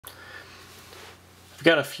I've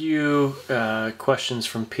got a few questions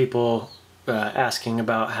from people asking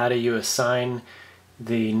about how do you assign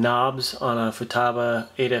the knobs on a Futaba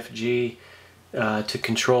 8FG to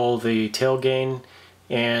control the tail gain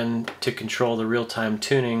and to control the real-time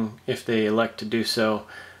tuning if they elect to do so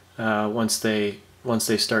once they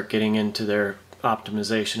start getting into their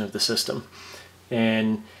optimization of the system.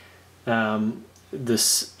 And so I'm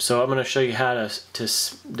going to show you how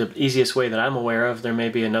the easiest way that I'm aware of. There may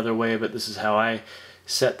be another way, but this is how I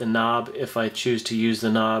set the knob if I choose to use the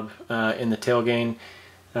knob in the tail gain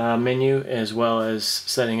menu, as well as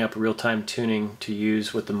setting up real-time tuning to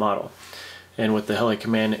use with the model and with the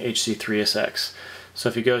HeliCommand HC3sX. So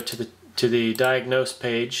if you go to the diagnose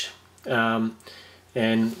page, and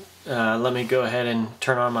let me go ahead and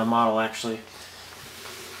turn on my model actually.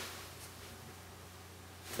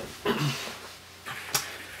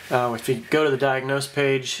 If you go to the diagnose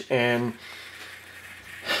page and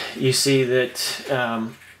you see that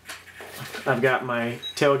I've got my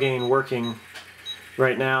tail gain working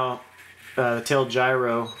right now, the tail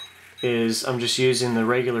gyro is, I'm just using the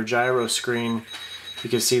regular gyro screen. You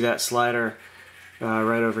can see that slider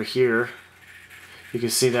right over here. You can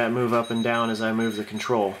see that move up and down as I move the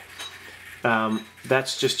control.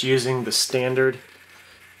 That's just using the standard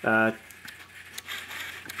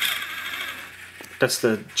that's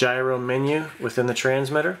the gyro menu within the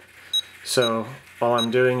transmitter. So all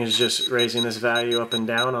I'm doing is just raising this value up and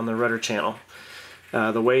down on the rudder channel.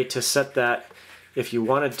 The way to set that, if you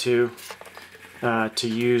wanted to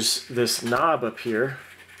use this knob up here,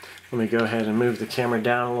 let me go ahead and move the camera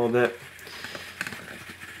down a little bit.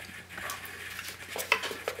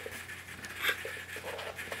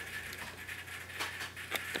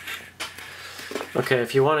 Okay,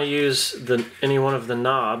 if you want to use any one of the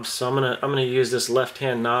knobs, so I'm gonna use this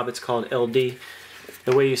left-hand knob. It's called LD.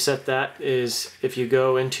 The way you set that is if you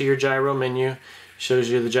go into your gyro menu, shows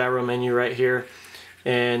you the gyro menu right here,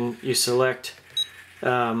 and you select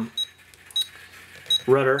rudder,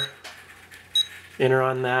 enter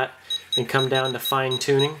on that, and come down to fine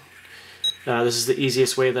tuning. This is the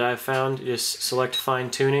easiest way that I've found. Just select fine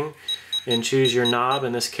tuning and choose your knob.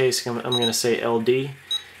 In this case, I'm going to say LD.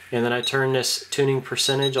 And then I turn this tuning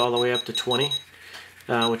percentage all the way up to 20,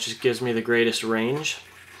 which gives me the greatest range.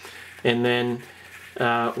 And then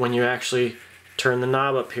when you actually turn the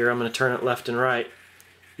knob up here, I'm going to turn it left and right.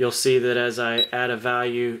 You'll see that as I add a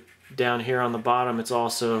value down here on the bottom, it's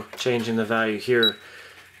also changing the value here,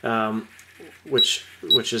 which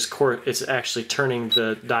is it's actually turning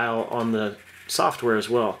the dial on the software as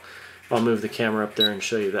well. I'll move the camera up there and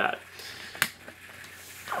show you that.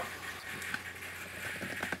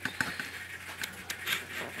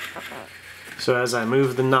 So as I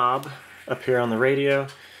move the knob up here on the radio,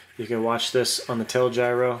 you can watch this on the tail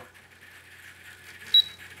gyro.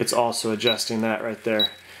 It's also adjusting that right there.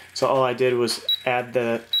 So all I did was add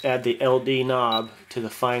the LD knob to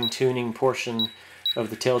the fine tuning portion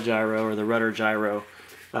of the tail gyro or the rudder gyro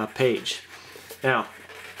page. Now,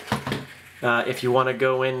 if you want to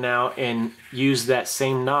go in now and use that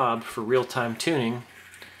same knob for real-time tuning,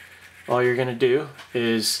 all you're going to do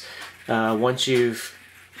is once you've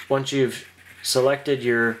selected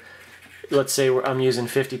your, let's say I'm using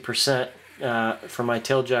 50% for my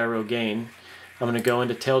tail gyro gain. I'm going to go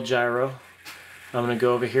into tail gyro. I'm going to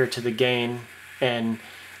go over here to the gain and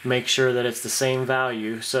make sure that it's the same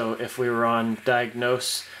value. So if we were on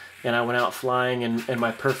diagnose and I went out flying and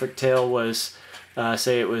my perfect tail was,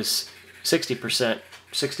 say it was 60%,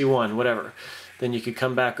 61, whatever, then you could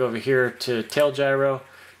come back over here to tail gyro.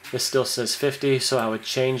 This still says 50, so I would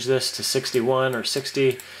change this to 61 or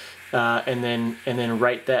 60. And then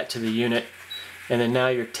write that to the unit, and then now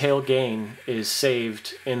your tail gain is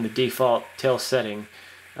saved in the default tail setting,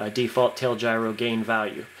 default tail gyro gain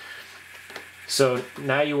value. So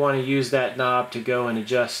now you want to use that knob to go and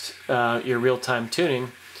adjust your real-time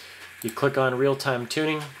tuning. You click on real-time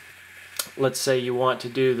tuning. Let's say you want to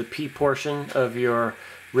do the P portion of your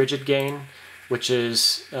rigid gain, which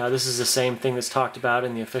is this is the same thing that's talked about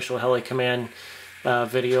in the official HeliCommand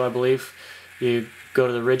video, I believe. You go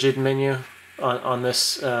to the rigid menu on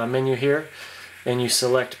this menu here, and you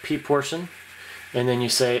select P portion, and then you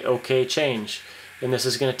say OK change. And this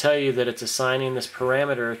is going to tell you that it's assigning this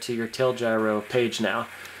parameter to your tail gyro page now.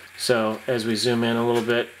 So as we zoom in a little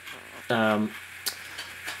bit, I'm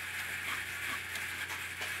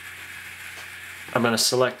going to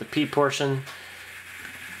select the P portion.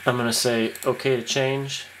 I'm going to say OK to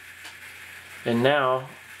change. And now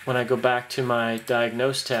when I go back to my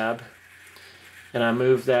diagnose tab and I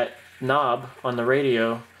move that knob on the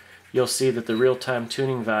radio, you'll see that the real-time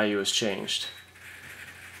tuning value has changed.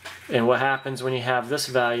 And what happens when you have this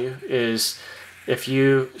value is If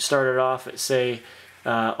you started off at, say,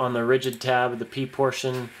 on the rigid tab, the P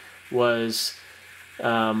portion was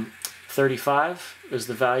 35 is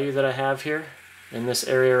the value that I have here in this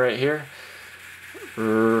area right here,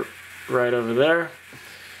 right over there.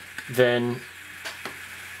 Then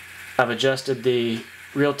I've adjusted the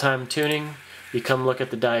real-time tuning. You come look at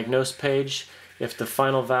the diagnose page. If the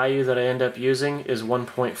final value that I end up using is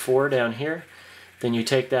 1.4 down here, then you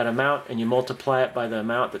take that amount and you multiply it by the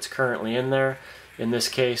amount that's currently in there. In this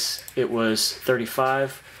case, it was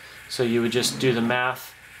 35. So you would just do the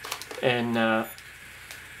math, and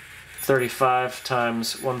 35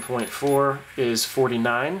 times 1.4 is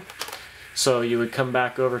 49. So you would come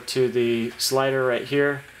back over to the slider right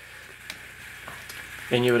here,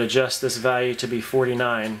 and you would adjust this value to be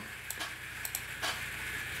 49.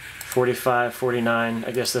 45, 49,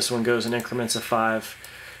 I guess this one goes in increments of 5.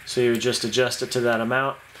 So you would just adjust it to that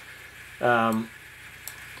amount. And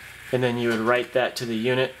then you would write that to the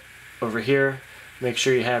unit over here. Make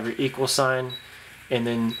sure you have your equal sign. And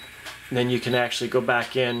then you can actually go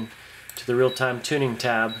back in to the real-time tuning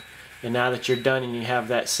tab. And now that you're done and you have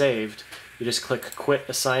that saved, you just click quit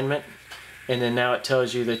assignment. And then now it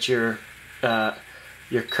tells you that your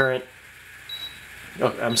current,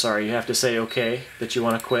 oh, I'm sorry, you have to say okay, that you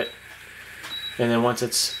want to quit. And then once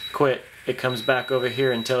it's quit, it comes back over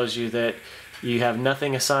here and tells you that you have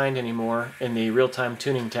nothing assigned anymore in the real-time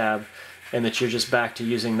tuning tab, and that you're just back to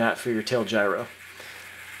using that for your tail gyro.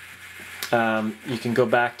 You can go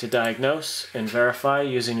back to diagnose and verify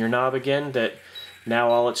using your knob again that now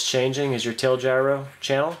all it's changing is your tail gyro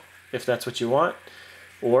channel, if that's what you want.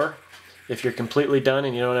 Or if you're completely done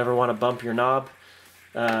and you don't ever want to bump your knob,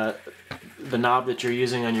 the knob that you're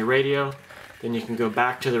using on your radio, then you can go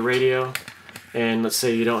back to the radio, and let's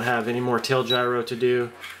say you don't have any more tail gyro to do,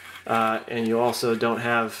 and you also don't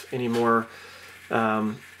have any more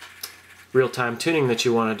real-time tuning that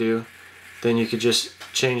you want to do, then you could just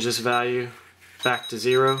change this value back to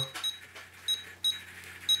 0,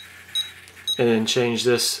 and then change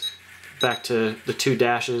this back to the 2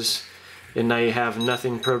 dashes, and now you have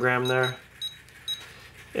nothing programmed there.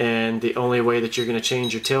 And the only way that you're going to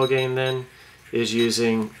change your tail gain then is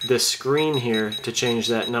using this screen here to change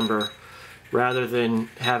that number, rather than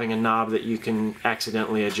having a knob that you can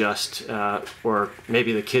accidentally adjust, or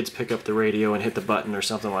maybe the kids pick up the radio and hit the button or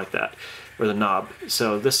something like that, or the knob.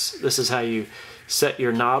 So this is how you set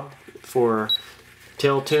your knob for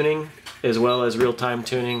tail tuning as well as real-time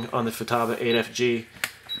tuning on the Futaba 8FG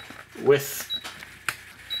with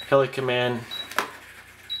HeliCommand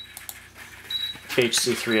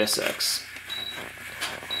HC3sX.